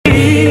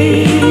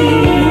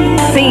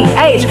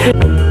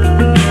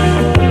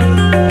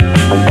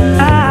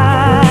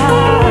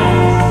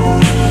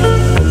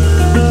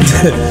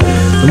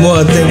more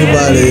I think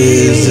about it,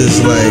 it's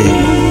just like,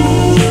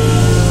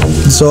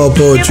 it's all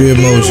poetry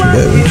in motion,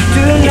 baby.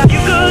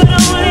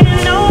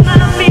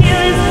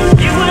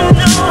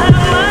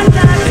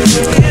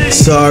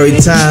 Sorry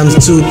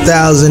times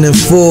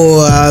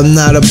 2004, I'm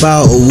not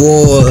about a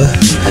war.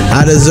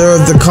 I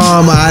deserve the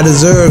karma, I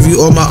deserve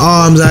you on my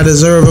arms, I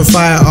deserve a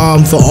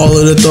firearm for all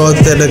of the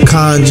thoughts that are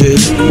conjured.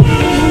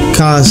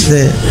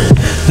 Constant,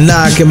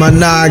 knocking my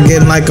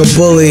noggin like a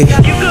bully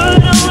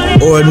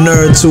or a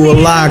nerd to a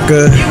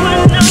locker.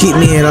 Keep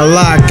me in a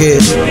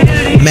locket.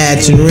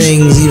 Matching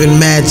rings, even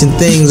matching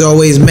things,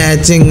 always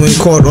matching when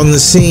caught on the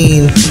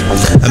scene.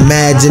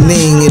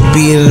 Imagining it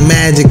being a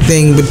magic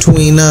thing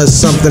between us,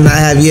 something I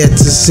have yet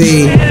to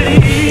see.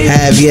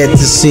 Have yet to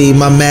see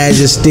my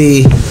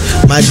majesty,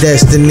 my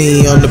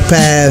destiny on the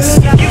path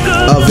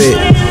of it.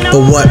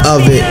 But what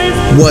of it?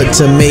 What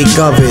to make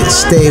of it?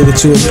 Stay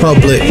with you in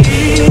public.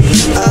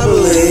 I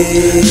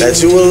believe that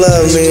you will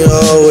love me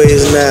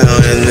always, now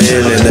and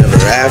then and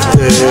ever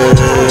after.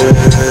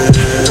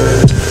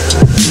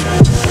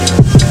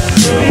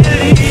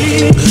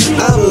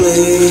 I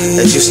believe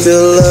that you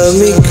still love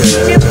me,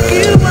 girl.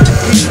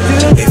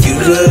 If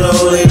you could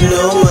only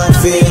know my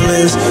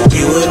feelings,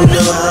 you would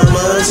know how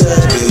much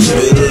I do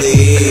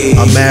believe.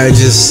 Our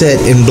marriage is set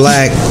in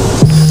black,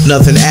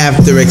 nothing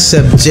after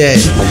except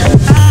jet.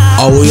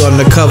 Are we on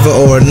the cover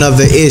or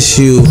another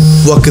issue?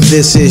 What could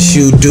this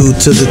issue do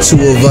to the two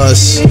of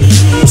us?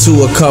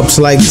 Two of cups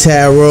like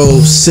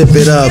tarot, sip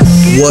it up,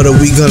 what are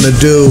we gonna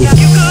do?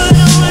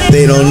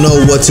 They don't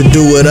know what to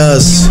do with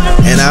us,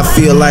 and I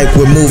feel like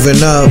we're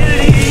moving up.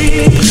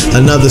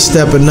 Another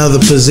step, another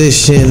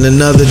position,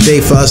 another day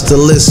for us to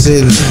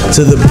listen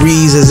to the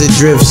breeze as it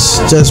drifts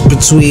just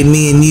between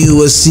me and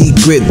you. A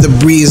secret, the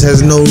breeze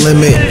has no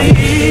limit,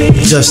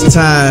 just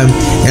time.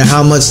 And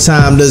how much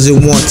time does it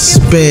want to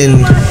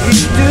spend?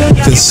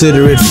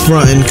 Consider it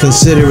frontin',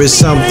 consider it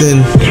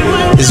something.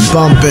 It's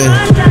bumping,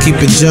 keep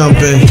it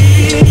jumping.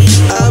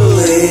 I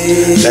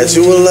believe that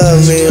you will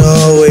love me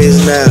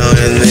always, now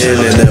and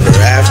then and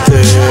ever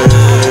after.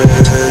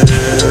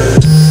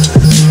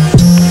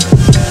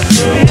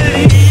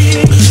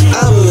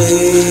 I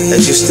believe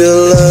that you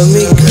still love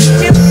me,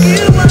 girl.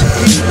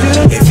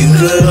 If you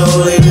could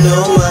only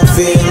know my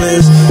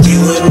feelings, you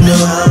would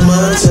know how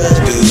much I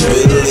do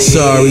believe.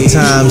 Sorry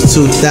times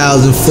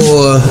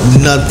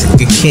 2004, nothing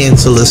could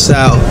cancel us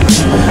out.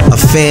 A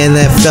fan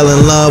that fell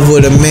in love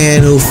with a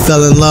man who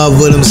fell in love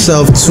with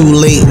himself too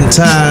late in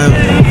time.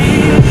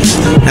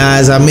 Now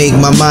as I make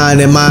my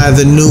mind, am I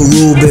the new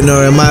Ruben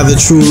or am I the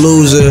true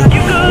loser?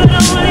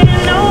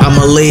 I'm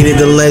a lady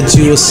to let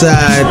you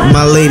aside,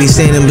 my lady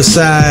standing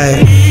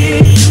beside.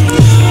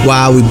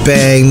 While we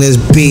bang this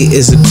beat,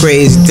 it's a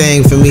crazy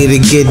thing for me to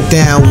get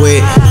down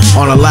with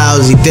on a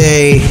lousy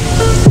day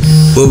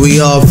where we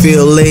all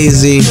feel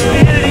lazy,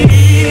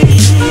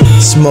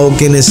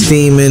 smoking and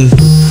steaming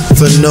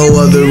for no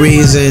other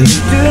reason.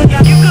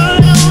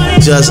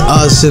 Just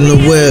us in the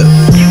whip,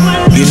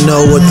 you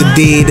know what the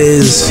deed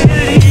is.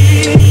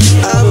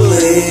 I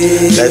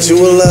believe that you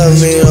will love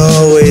me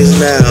always,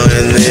 now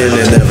and then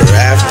and ever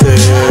after.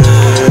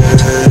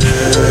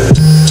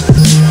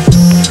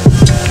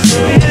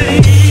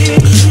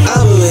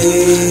 I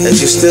believe that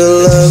you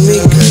still love me,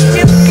 girl.